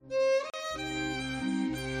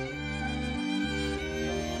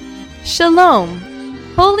Shalom!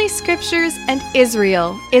 Holy Scriptures and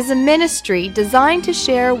Israel is a ministry designed to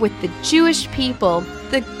share with the Jewish people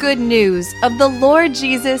the good news of the Lord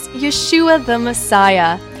Jesus, Yeshua the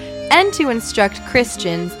Messiah, and to instruct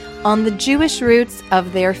Christians on the Jewish roots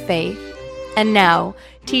of their faith. And now,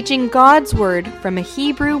 teaching God's Word from a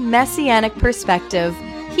Hebrew Messianic perspective,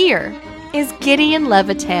 here is Gideon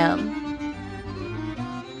Levitam.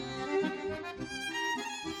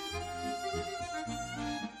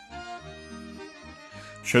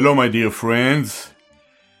 Shalom, my dear friends.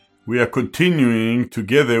 We are continuing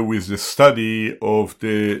together with the study of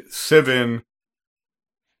the 7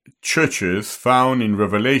 churches found in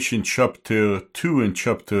Revelation chapter 2 and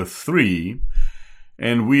chapter 3.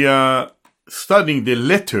 And we are studying the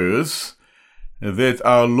letters that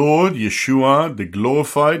our Lord Yeshua, the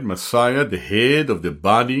glorified Messiah, the head of the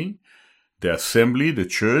body, the assembly, the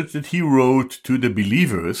church, that he wrote to the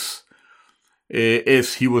believers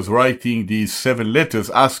as he was writing these 7 letters,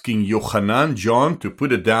 asking Yochanan, John, to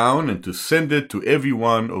put it down and to send it to every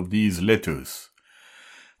one of these letters.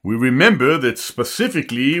 We remember that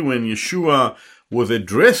specifically when Yeshua was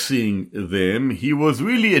addressing them, he was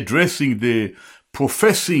really addressing the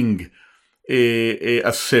professing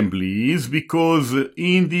assemblies, because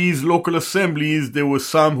in these local assemblies there were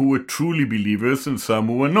some who were truly believers and some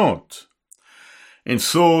who were not. And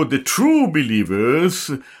so the true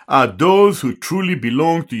believers are those who truly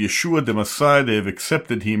belong to Yeshua the Messiah. They have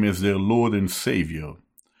accepted him as their Lord and Savior.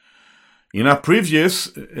 In our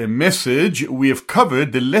previous message, we have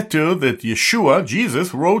covered the letter that Yeshua,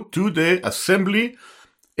 Jesus, wrote to the assembly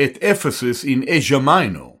at Ephesus in Asia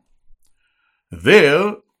Minor.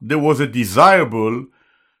 There was a desirable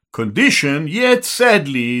condition, yet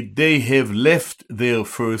sadly they have left their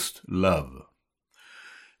first love.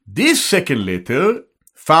 This second letter,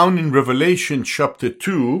 found in Revelation chapter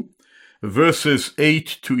 2, verses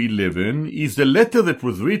 8 to 11, is the letter that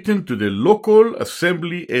was written to the local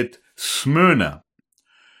assembly at Smyrna.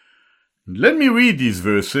 Let me read these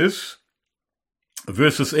verses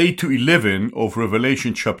 8 to 11 of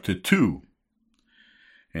Revelation chapter 2.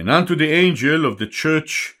 And unto the angel of the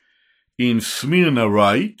church in Smyrna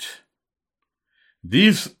write,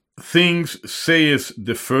 These things saith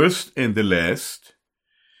the first and the last,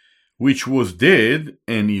 which was dead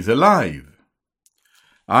and is alive.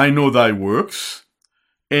 I know thy works,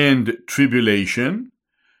 and tribulation,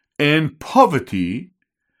 and poverty,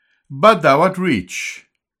 but thou art rich.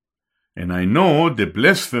 And I know the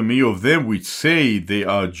blasphemy of them which say they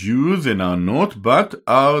are Jews and are not, but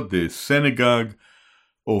are the synagogue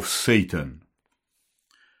of Satan.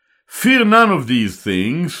 Fear none of these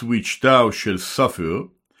things which thou shalt suffer.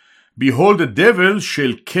 Behold, the devil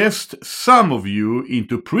shall cast some of you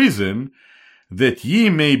into prison, that ye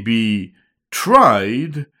may be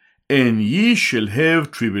tried, and ye shall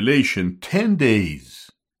have tribulation 10 days.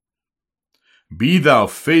 Be thou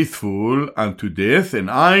faithful unto death, and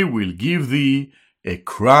I will give thee a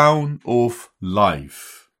crown of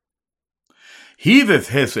life. He that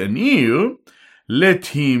has an ear, let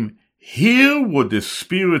him hear what the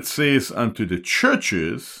Spirit says unto the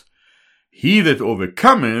churches. He that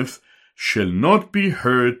overcometh shall not be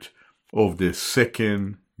hurt of the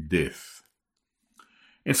second death.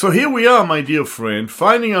 And so here we are, my dear friend,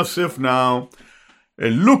 finding ourselves now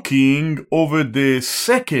looking over the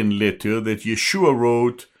second letter that Yeshua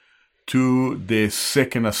wrote to the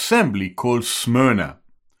second assembly called Smyrna.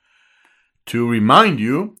 To remind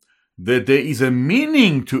you that there is a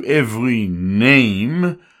meaning to every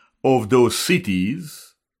name of those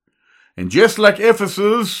cities, and just like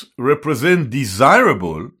Ephesus represent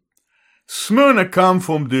desirable, Smyrna comes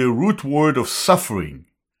from the root word of suffering.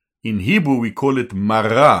 In Hebrew we call it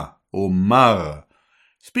mara or mar.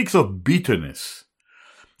 It speaks of bitterness.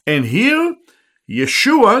 And here,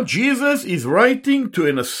 Yeshua, Jesus, is writing to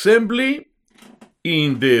an assembly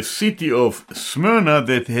in the city of Smyrna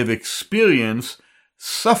that have experienced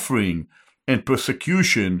suffering and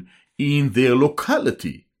persecution in their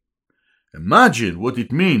locality. Imagine what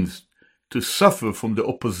it means to suffer from the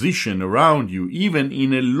opposition around you, even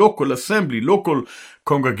in a local assembly, local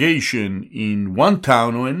congregation in one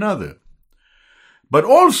town or another. But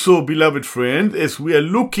also, beloved friend, as we are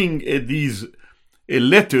looking at these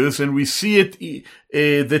letters and we see it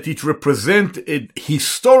that it represents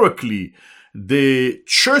historically the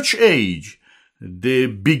church age, the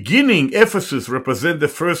beginning, Ephesus represents the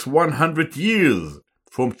first 100 years,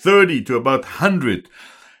 from 30 to about 100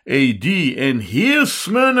 AD, and here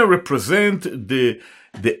Smyrna represent the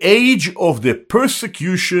age of the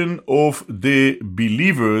persecution of the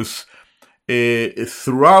believers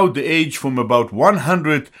throughout the age from about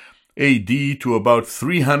 100 AD to about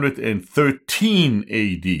 313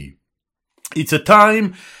 AD. It's a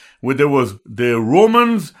time where there was the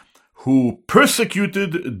Romans who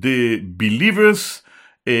persecuted the believers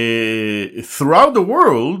throughout the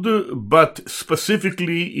world, but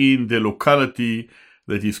specifically in the locality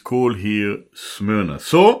that is called here Smyrna.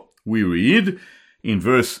 So we read in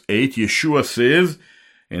verse 8, Yeshua says,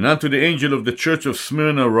 "And unto the angel of the church of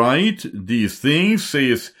Smyrna write these things,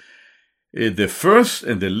 says the first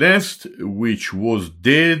and the last, which was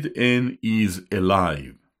dead and is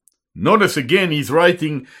alive." Notice again, he's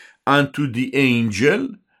writing unto the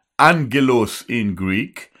angel, angelos in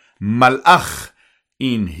Greek, malach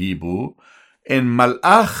in Hebrew, and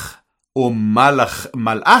malach or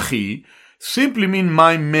malachi simply mean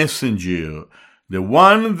my messenger, the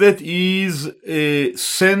one that is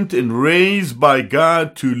sent and raised by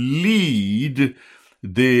God to lead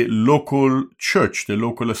the local church, the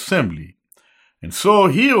local assembly. And so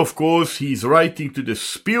here, of course, he's writing to the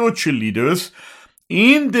spiritual leaders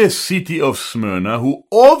in the city of Smyrna who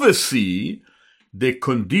oversee the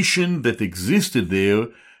condition that existed there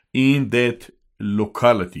in that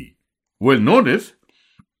locality. Well, notice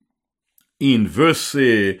in verse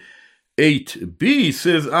 8b, it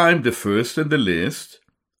says, "I'm the first and the last,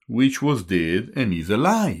 which was dead and is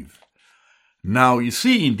alive." Now, you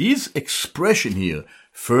see, in this expression here,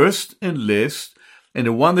 first and last, and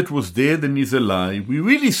the one that was dead and is alive, we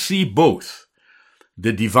really see both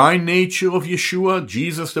the divine nature of Yeshua,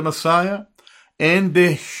 Jesus the Messiah, and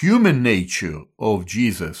the human nature of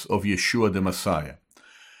Jesus, of Yeshua the Messiah.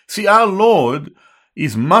 See, our Lord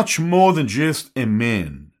is much more than just a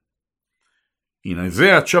man. In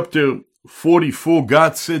Isaiah chapter 44,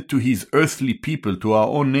 God said to his earthly people, to our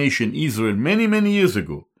own nation, Israel, many, many years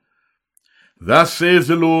ago, "Thus says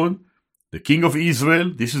the Lord, the King of Israel,"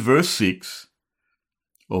 this is verse 6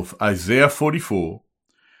 of Isaiah 44,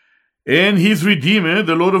 "and his Redeemer,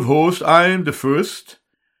 the Lord of hosts, I am the first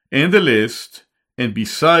and the last, and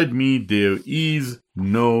beside me there is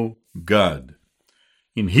no God."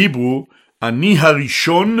 In Hebrew, "Ani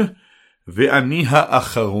harishon ve'ani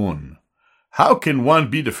ha'acharon." How can one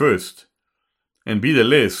be the first and be the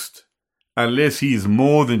last unless he is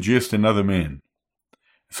more than just another man?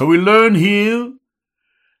 So we learn here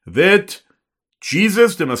that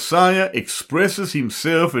Jesus the Messiah expresses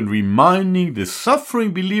himself in reminding the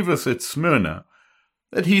suffering believers at Smyrna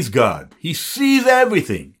that he's God. He sees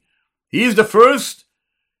everything. He is the first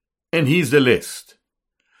and he's the last.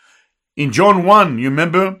 In John 1, you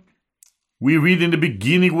remember, we read, "In the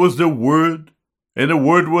beginning was the Word, and the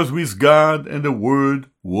Word was with God, and the Word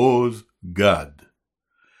was God."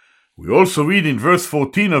 We also read in verse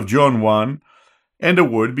 14 of John 1, "And the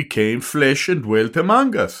Word became flesh and dwelt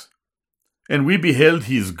among us. And we beheld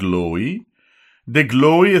his glory, the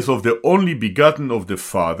glory as of the only begotten of the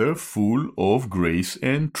Father, full of grace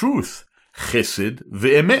and truth." Chesed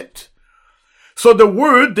ve'emet. So the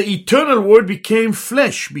Word, the eternal Word, became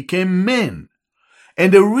flesh, became man.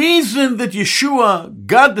 And the reason that Yeshua,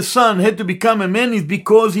 God the Son, had to become a man is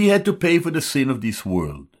because he had to pay for the sin of this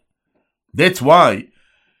world. That's why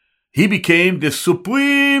he became the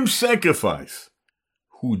supreme sacrifice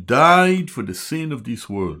who died for the sin of this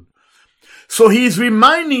world. So he is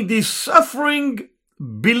reminding these suffering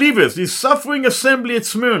believers, this suffering assembly at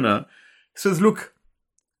Smyrna, he says, "Look,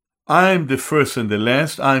 I'm the first and the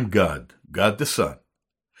last. I'm God, God the Son.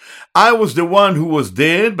 I was the one who was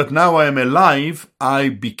dead, but now I am alive. I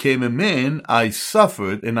became a man. I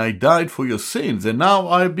suffered and I died for your sins, and now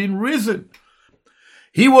I've been risen.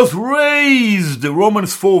 He was raised,"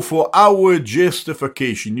 Romans 4, "for our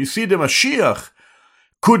justification." You see, the Mashiach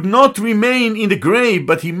could not remain in the grave,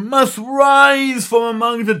 but he must rise from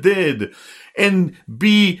among the dead and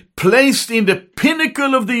be placed in the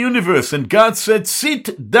pinnacle of the universe. And God said,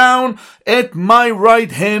 "Sit down at my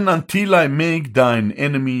right hand until I make thine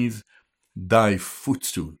enemies thy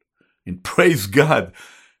footstool." And praise God,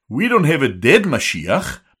 we don't have a dead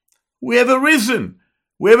Mashiach. We have a risen.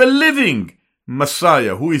 We have a living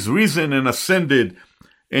Messiah who is risen and ascended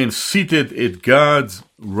and seated at God's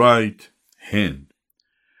right hand.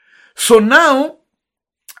 So now,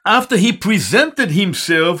 after he presented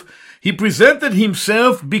himself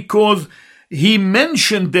because he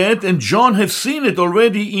mentioned that, and John has seen it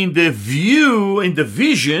already in the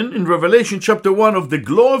vision in Revelation chapter 1 of the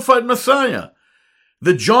glorified Messiah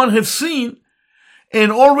that John has seen.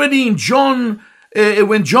 And already in John,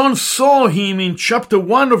 when John saw him in chapter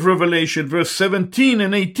 1 of Revelation, verse 17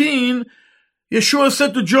 and 18, Yeshua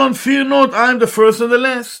said to John, "Fear not, I am the first and the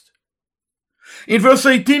last." In verse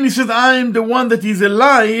 18, he says, "I am the one that is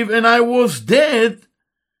alive, and I was dead,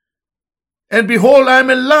 and behold, I am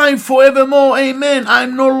alive forevermore. Amen.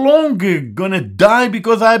 I'm no longer going to die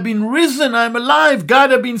because I've been risen. I'm alive. God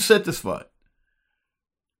has been satisfied."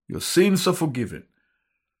 Your sins are forgiven.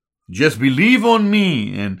 Just believe on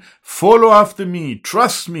me and follow after me.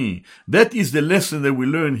 Trust me. That is the lesson that we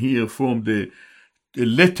learn here from the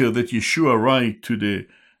letter that Yeshua writes to the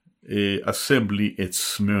assembly at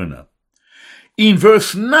Smyrna. In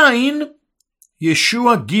verse 9,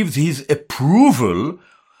 Yeshua gives his approval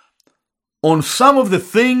on some of the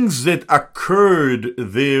things that occurred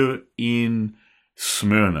there in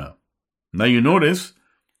Smyrna. Now you notice,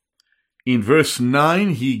 in verse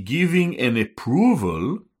 9, he giving an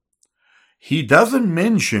approval. He doesn't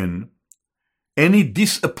mention any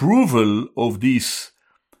disapproval of this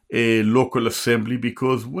local assembly,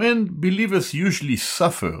 because when believers usually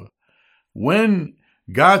suffer, when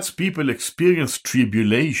God's people experience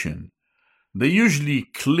tribulation, they usually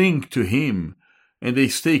cling to him and they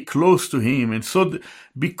stay close to him. And so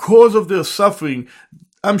because of their suffering,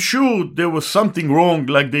 I'm sure there was something wrong,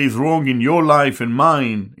 like there is wrong in your life and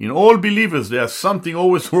mine. In all believers, there's something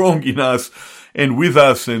always wrong in us and with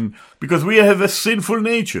us, and because we have a sinful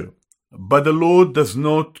nature. But the Lord does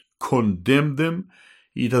not condemn them.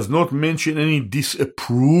 He does not mention any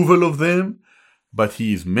disapproval of them, but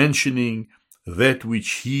he is mentioning that which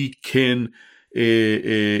he can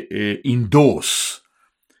endorse.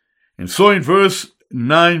 And so in verse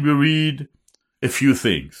 9 we read a few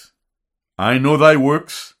things. I know thy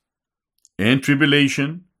works, and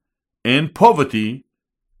tribulation, and poverty,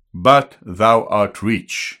 but thou art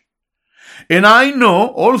rich. And I know,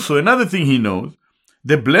 also another thing he knows,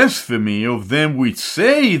 the blasphemy of them which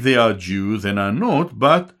say they are Jews and are not,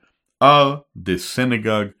 but are the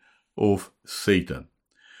synagogue of Satan.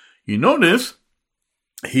 You notice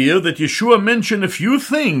here that Yeshua mentioned a few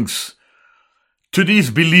things to these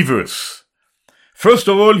believers. First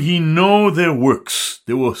of all, he knows their works.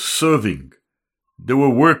 They were serving. They were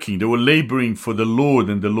working. They were laboring for the Lord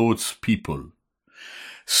and the Lord's people.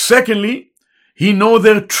 Secondly, he knows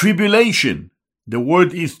their tribulation. The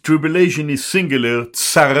word is tribulation is singular,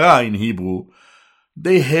 tzara in Hebrew.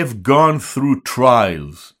 They have gone through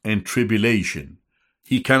trials and tribulation.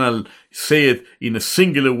 He cannot say it in a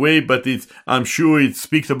singular way, but I'm sure it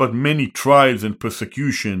speaks about many trials and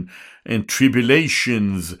persecution and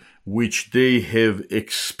tribulations which they have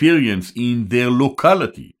experienced in their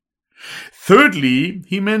locality. Thirdly,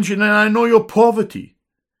 he mentioned, and I know your poverty.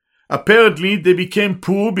 Apparently, they became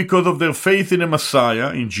poor because of their faith in the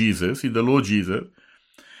Messiah, in Jesus, in the Lord Jesus.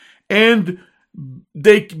 And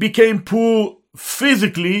they became poor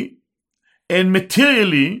physically and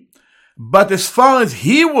materially. But as far as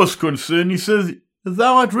he was concerned, he says,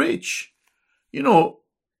 thou art rich. You know,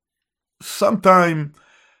 sometimes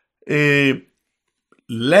a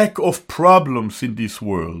lack of problems in this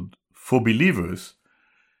world for believers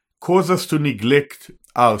cause us to neglect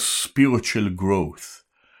our spiritual growth.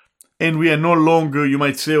 And we are no longer, you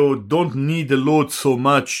might say, don't need the Lord so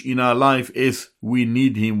much in our life as we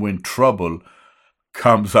need him when trouble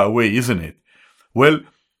comes our way, isn't it? Well,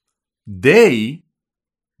 they,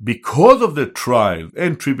 because of the trial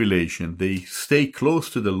and tribulation, they stay close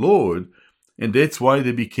to the Lord, and that's why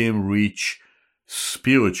they became rich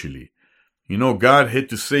spiritually. You know, God had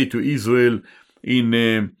to say to Israel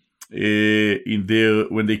when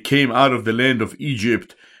they came out of the land of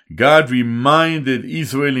Egypt, God reminded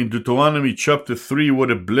Israel in Deuteronomy chapter 3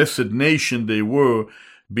 what a blessed nation they were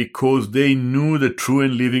because they knew the true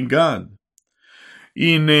and living God.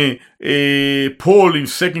 In Paul in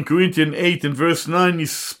 2 Corinthians 8 and verse 9, he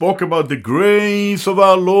spoke about the grace of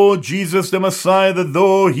our Lord Jesus the Messiah, that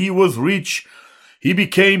though he was rich, he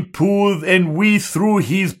became poor, and we through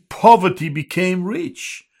his poverty became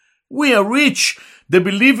rich. We are rich. The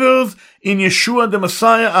believers in Yeshua the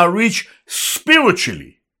Messiah are rich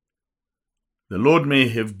spiritually. The Lord may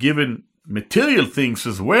have given material things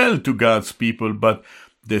as well to God's people, but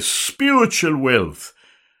the spiritual wealth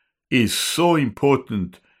is so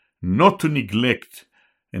important not to neglect.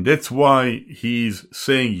 And that's why he's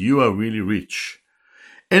saying you are really rich.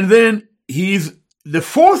 And then the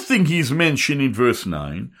fourth thing he's mentioned in verse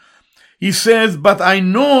 9, he says, but I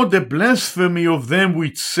know the blasphemy of them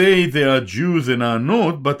which say they are Jews and are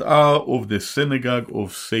not, but are of the synagogue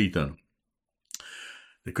of Satan.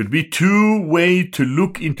 There could be two ways to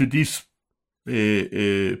look into this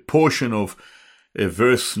portion of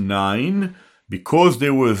verse 9. Because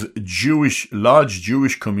there was large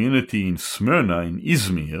Jewish community in Smyrna, in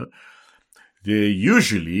Izmir,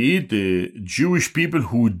 usually the Jewish people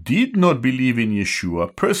who did not believe in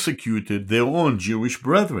Yeshua persecuted their own Jewish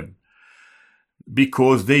brethren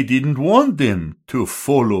because they didn't want them to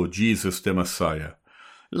follow Jesus the Messiah.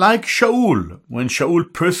 Like Shaul, when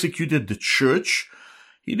Shaul persecuted the church,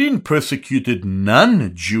 he didn't persecute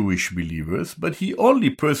non-Jewish believers, but he only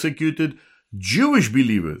persecuted Jewish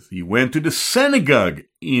believers. He went to the synagogue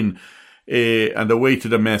on the way to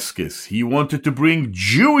Damascus. He wanted to bring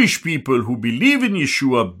Jewish people who believe in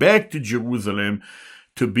Yeshua back to Jerusalem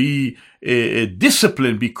to be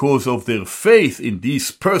disciplined because of their faith in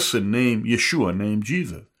this person named Yeshua, named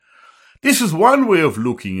Jesus. This is one way of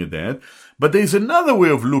looking at that, but there's another way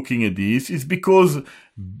of looking at this, is because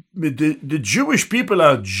the Jewish people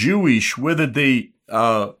are Jewish, whether they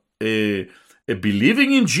are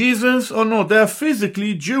believing in Jesus or not. They are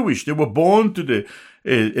physically Jewish. They were born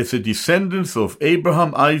as a descendants of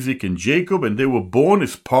Abraham, Isaac, and Jacob, and they were born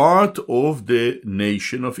as part of the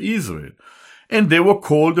nation of Israel. And they were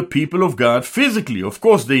called the people of God physically. Of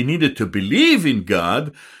course, they needed to believe in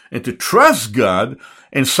God and to trust God,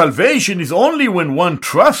 and salvation is only when one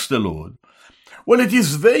trusts the Lord. Well, it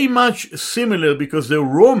is very much similar, because the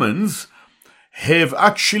Romans have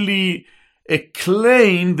actually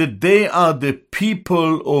claimed that they are the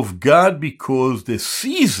people of God because the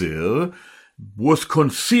Caesar was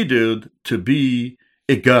considered to be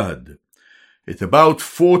a god. At about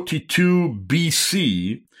 42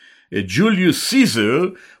 BC, Julius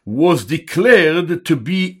Caesar was declared to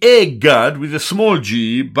be a god with a small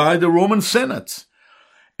g by the Roman Senate.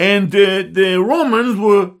 And the Romans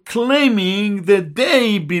were claiming that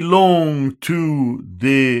they belong to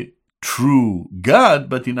the true God,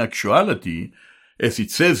 but in actuality, as it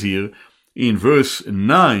says here in verse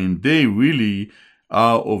 9, they really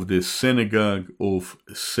are of the synagogue of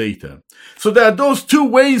Satan. So there are those two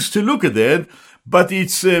ways to look at that, but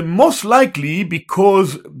it's most likely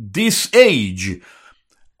because this age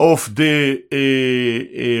of the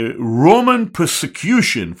Roman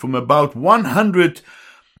persecution from about 100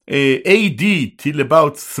 AD till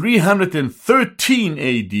about 313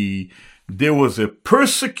 AD, there was a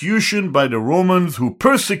persecution by the Romans who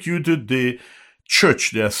persecuted the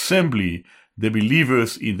church, the assembly, the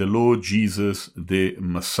believers in the Lord Jesus, the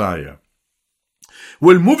Messiah.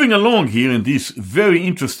 Well, moving along here in this very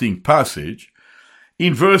interesting passage,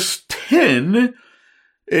 in verse 10,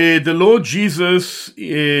 the Lord Jesus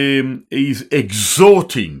is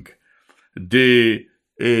exhorting the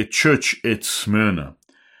church at Smyrna.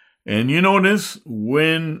 And you notice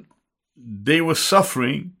when they were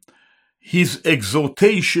suffering, his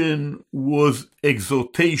exhortation was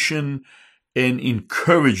exhortation and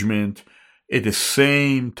encouragement at the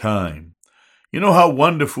same time. You know how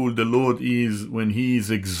wonderful the Lord is when he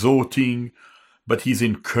is exhorting, but he's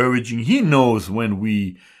encouraging. He knows when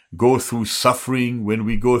we go through suffering, when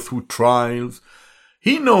we go through trials.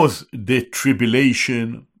 He knows the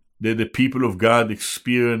tribulation that the people of God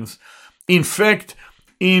experience. In fact,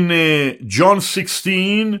 in John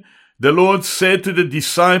 16, the Lord said to the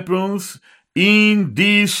disciples, "In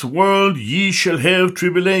this world ye shall have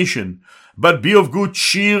tribulation, but be of good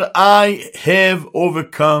cheer, I have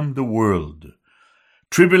overcome the world."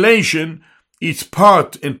 Tribulation is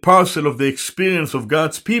part and parcel of the experience of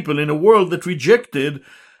God's people in a world that rejected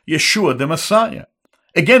Yeshua the Messiah.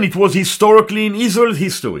 Again, it was historically in Israel's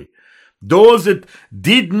history. Those that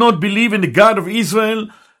did not believe in the God of Israel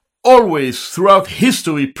always throughout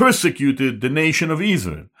history persecuted the nation of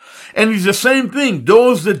Israel. And it's the same thing.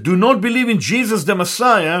 Those that do not believe in Jesus the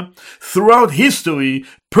Messiah throughout history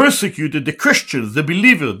persecuted the Christians, the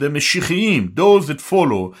believers, the Meshichim, those that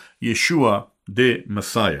follow Yeshua the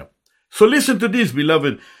Messiah. So listen to this,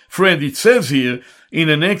 beloved friend. It says here in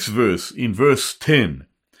the next verse, in verse 10,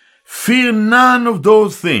 "Fear none of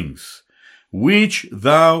those things which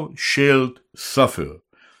thou shalt suffer.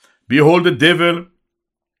 Behold, the devil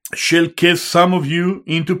shall cast some of you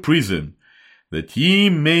into prison, that ye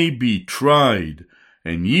may be tried,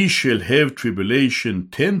 and ye shall have tribulation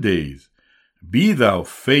 10 days. Be thou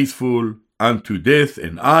faithful unto death,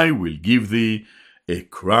 and I will give thee a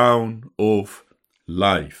crown of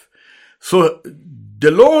life." So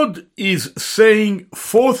the Lord is saying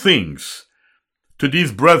 4 things to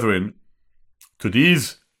these brethren, to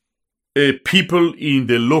these people in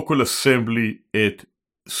the local assembly at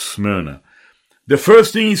Smyrna. The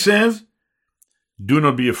first thing he says, do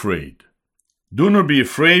not be afraid. Do not be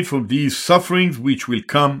afraid from these sufferings which will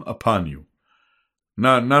come upon you.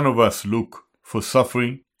 Now, none of us look for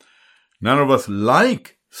suffering. None of us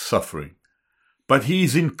like suffering. But he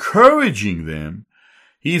is encouraging them.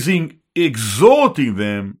 He is exhorting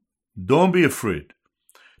them. Don't be afraid.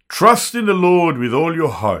 Trust in the Lord with all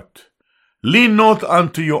your heart. Lean not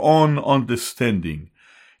unto your own understanding.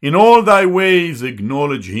 In all thy ways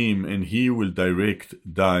acknowledge him, and he will direct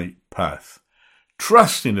thy path.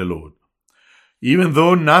 Trust in the Lord. Even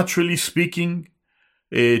though, naturally speaking,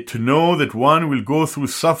 to know that one will go through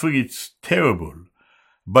suffering, it's terrible.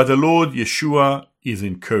 But the Lord Yeshua is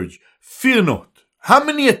encouraged. Fear not. How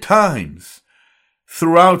many times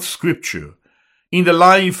throughout Scripture, in the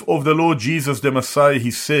life of the Lord Jesus the Messiah,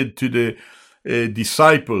 he said to the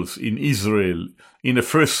disciples in Israel in the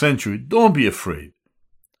first century, don't be afraid.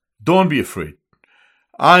 Don't be afraid.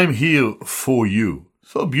 I'm here for you.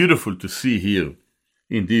 So beautiful to see here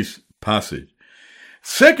in this passage.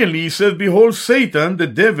 Secondly, he says, behold, Satan, the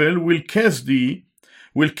devil, will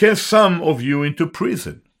cast some of you into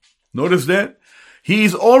prison. Notice that? He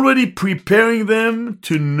is already preparing them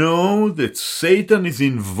to know that Satan is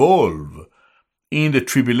involved in the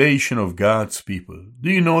tribulation of God's people.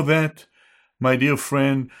 Do you know that, my dear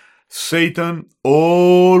friend? Satan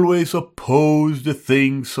always opposed the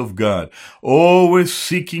things of God, always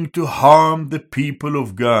seeking to harm the people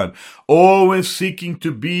of God, always seeking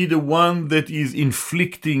to be the one that is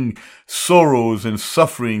inflicting sorrows and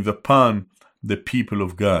sufferings upon the people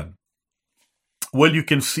of God. Well, you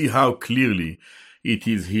can see how clearly it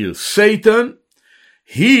is here. Satan,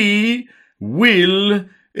 he will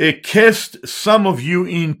cast some of you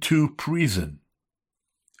into prison.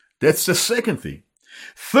 That's the second thing.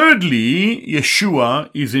 Thirdly, Yeshua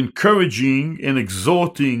is encouraging and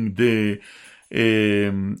exhorting the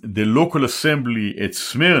local assembly at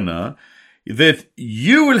Smyrna that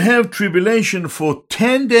you will have tribulation for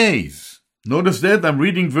 10 days. Notice that I'm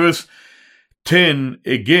reading verse 10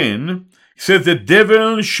 again. It says, the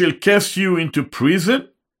devil shall cast you into prison,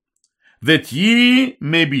 that ye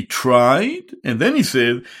may be tried. And then he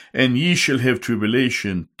said, and ye shall have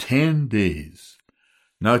tribulation 10 days.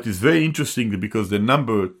 Now it is very interesting because the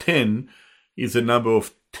number 10 is a number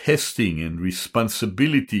of testing and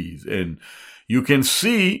responsibilities. And you can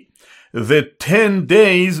see that 10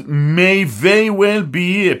 days may very well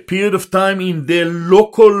be a period of time in the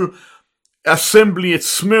local assembly at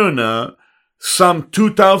Smyrna some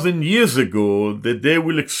 2,000 years ago that they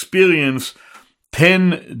will experience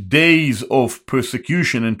 10 days of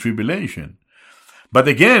persecution and tribulation. But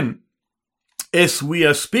again, as we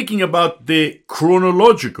are speaking about the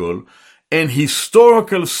chronological and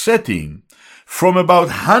historical setting from about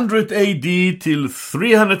 100 AD till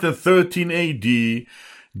 313 AD,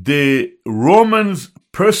 the Romans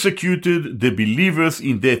persecuted the believers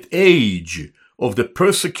in that age of the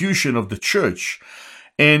persecution of the church.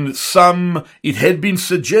 And it had been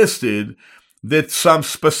suggested that some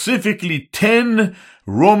specifically 10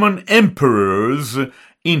 Roman emperors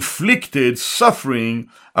inflicted suffering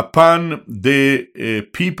upon the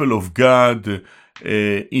people of God.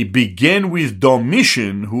 It began with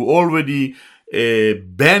Domitian, who already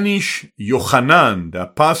banished Yochanan, the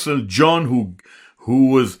apostle John,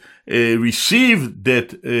 who was received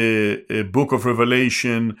that book of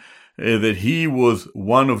Revelation, that he was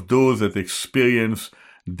one of those that experienced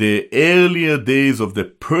the earlier days of the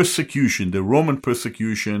persecution, the Roman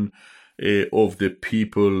persecution of the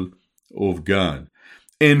people of God.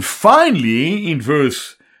 And finally, in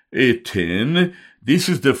verse 10, this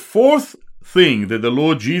is the fourth thing that the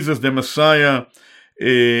Lord Jesus, the Messiah,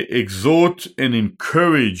 exhort and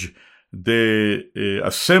encourage the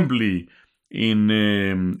assembly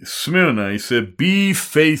in Smyrna. He said, be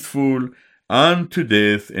faithful unto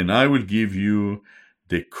death, and I will give you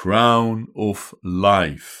the crown of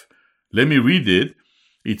life. Let me read it.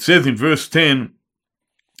 It says in verse 10,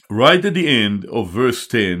 right at the end of verse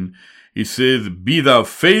 10, it says, be thou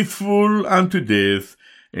faithful unto death,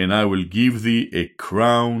 and I will give thee a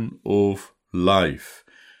crown of life.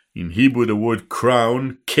 In Hebrew, the word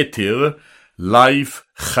crown, keter, life,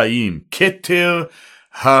 chaim. Keter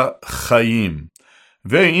ha-chaim.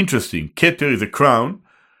 Very interesting. Keter is a crown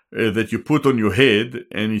that you put on your head,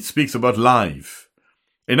 and it speaks about life.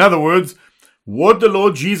 In other words, what the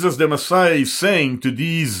Lord Jesus, the Messiah, is saying to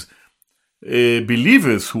these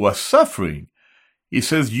believers who are suffering, he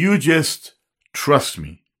says, you just trust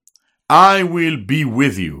me. I will be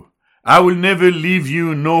with you. I will never leave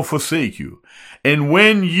you nor forsake you. And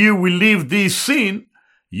when you will leave this sin,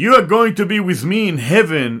 you are going to be with me in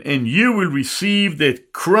heaven, and you will receive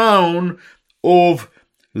that crown of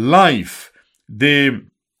life. The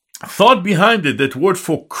thought behind it, that word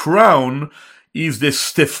for crown, is the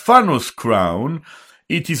Stephanos crown.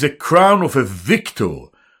 It is a crown of a victor,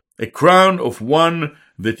 a crown of one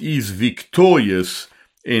that is victorious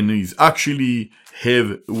and is actually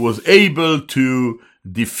was able to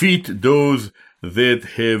defeat those that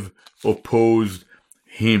have opposed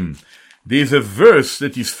him. There's a verse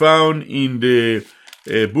that is found in the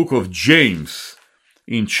book of James,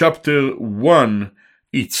 in chapter 1.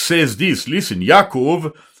 It says this, listen,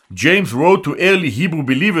 James wrote to early Hebrew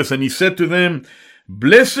believers, and he said to them,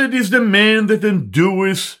 blessed is the man that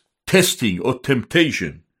endures testing or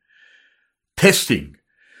temptation. Testing.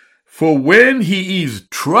 For when he is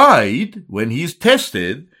tried, when he is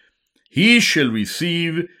tested, he shall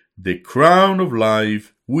receive the crown of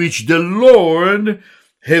life which the Lord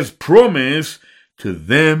has promised to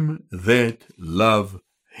them that love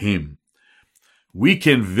him. We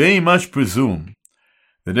can very much presume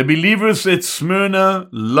that the believers at Smyrna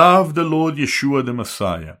loved the Lord Yeshua the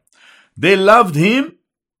Messiah. They loved him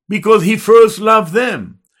because he first loved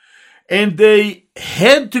them. And they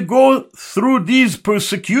had to go through this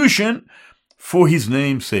persecution for his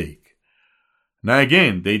name's sake. Now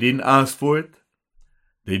again, they didn't ask for it.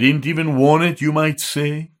 They didn't even want it, you might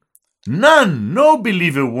say. No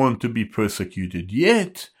believer want to be persecuted,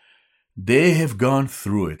 yet they have gone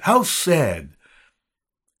through it. How sad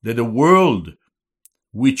that a world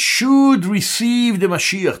which should receive the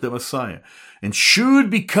Mashiach, the Messiah, and should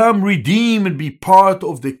become redeemed and be part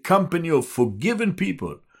of the company of forgiven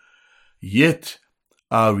people, yet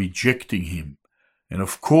are rejecting him. And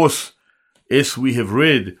of course, as we have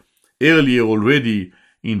read earlier already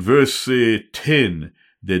in verse 10,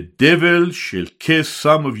 the devil shall cast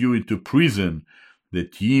some of you into prison,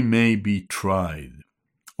 that ye may be tried.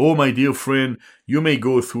 Oh, my dear friend, you may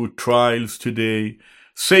go through trials today.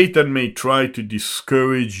 Satan may try to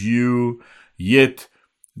discourage you, yet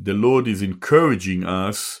the Lord is encouraging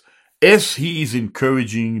us as he is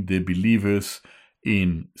encouraging the believers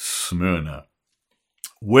in Smyrna.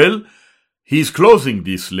 Well, he is closing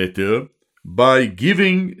this letter by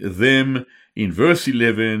giving them in verse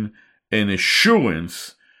 11 an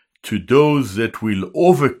assurance to those that will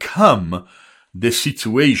overcome the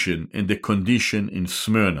situation and the condition in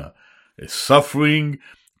Smyrna. A suffering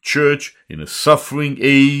church in a suffering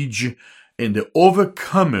age, and the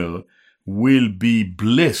overcomer will be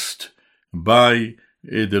blessed by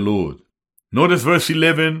the Lord. Notice verse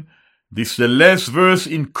 11. This is the last verse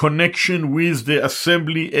in connection with the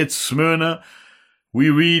assembly at Smyrna. We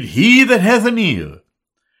read, He that hath an ear,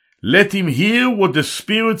 let him hear what the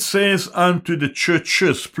Spirit says unto the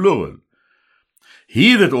churches, plural.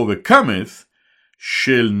 He that overcometh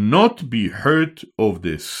shall not be hurt of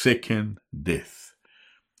the second death.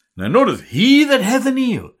 Now notice, he that hath an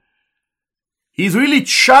ear. He's really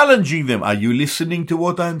challenging them. Are you listening to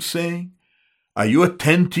what I'm saying? Are you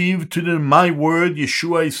attentive to my word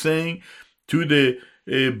Yeshua is saying to the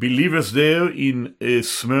believers there in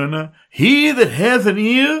Smyrna? He that hath an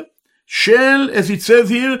ear shall, as it says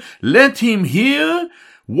here, let him hear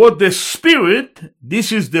what the Spirit,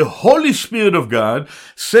 this is the Holy Spirit of God,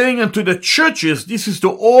 saying unto the churches, this is to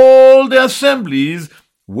all the assemblies,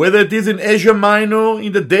 whether it is in Asia Minor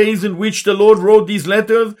in the days in which the Lord wrote these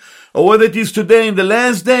letters, or whether it is today in the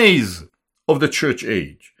last days of the church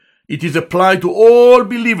age. It is applied to all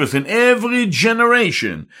believers in every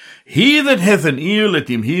generation. He that hath an ear, let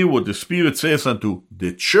him hear what the Spirit says unto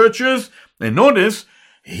the churches. And notice,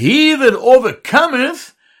 he that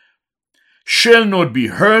overcometh shall not be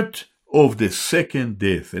hurt of the second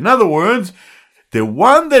death. In other words, the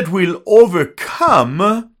one that will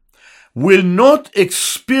overcome will not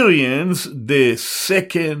experience the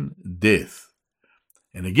second death.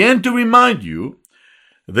 And again, to remind you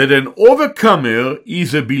that an overcomer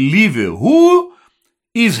is a believer. Who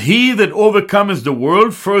is he that overcometh the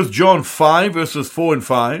world? 1 John 5, verses 4 and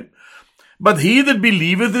 5. But he that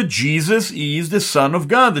believeth that Jesus is the Son of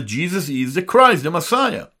God, that Jesus is the Christ, the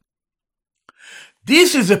Messiah.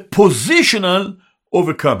 This is a positional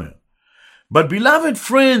overcomer. But beloved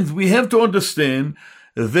friends, we have to understand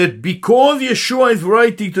that because Yeshua is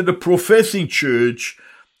writing to the professing church,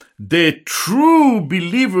 the true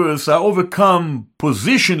believers are overcome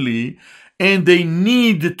positionally, and they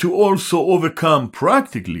need to also overcome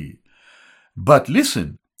practically. But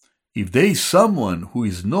listen, if there is someone who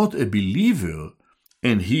is not a believer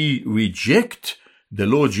and he rejects the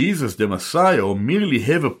Lord Jesus, the Messiah, or merely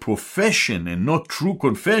have a profession and not true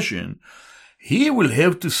confession, he will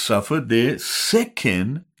have to suffer the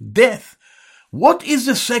second death. What is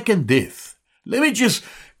the second death? Let me just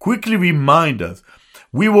quickly remind us.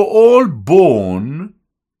 We were all born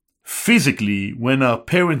physically when our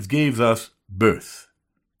parents gave us birth.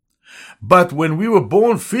 But when we were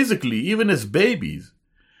born physically, even as babies,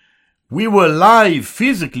 we were alive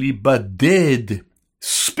physically but dead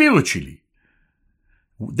spiritually.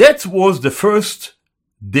 That was the first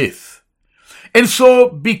death. And so,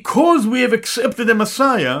 because we have accepted the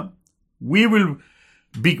Messiah, we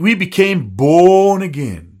became born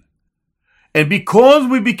again. And because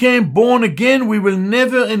we became born again, we will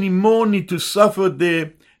never anymore need to suffer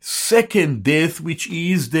the second death, which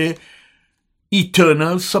is the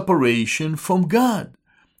eternal separation from God.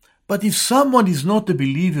 But if someone is not a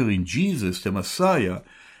believer in Jesus, the Messiah,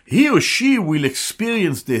 he or she will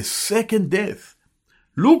experience the second death.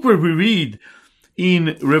 Look what we read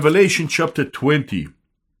in Revelation chapter 20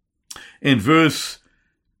 and verse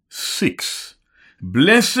 6.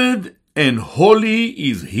 Blessed and holy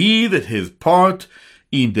is he that has part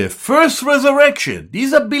in the first resurrection.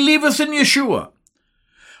 These are believers in Yeshua.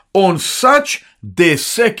 On such the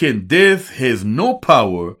second death has no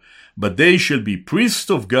power, but they shall be priests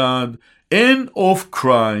of God and of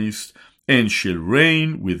Christ, and shall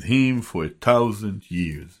reign with him for 1,000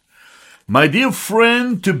 years. My dear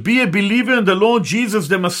friend, to be a believer in the Lord Jesus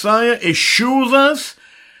the Messiah assures us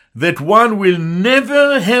that one will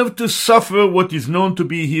never have to suffer what is known to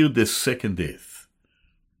be here the second death.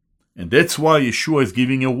 And that's why Yeshua is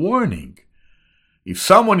giving a warning. If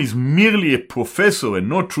someone is merely a professor and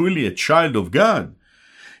not truly a child of God,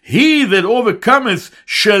 he that overcometh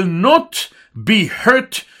shall not be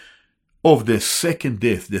hurt of the second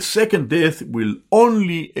death. The second death will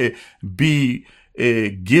only be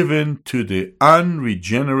given to the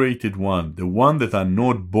unregenerated one, the one that are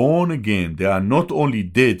not born again. They are not only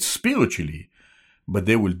dead spiritually, but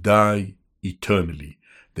they will die eternally.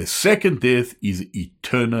 The second death is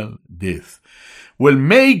eternal death. Well,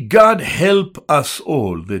 may God help us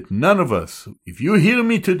all, that none of us, if you hear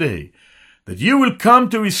me today, that you will come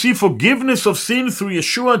to receive forgiveness of sin through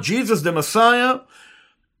Yeshua, Jesus the Messiah,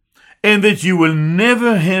 and that you will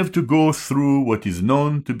never have to go through what is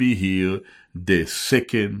known to be here the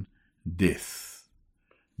second death.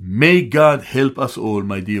 May God help us all,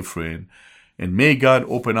 my dear friend, and may God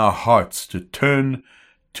open our hearts to turn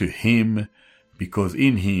to Him, because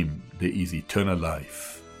in Him there is eternal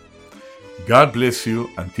life. God bless you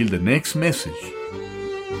until the next message.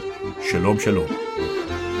 Shalom, shalom.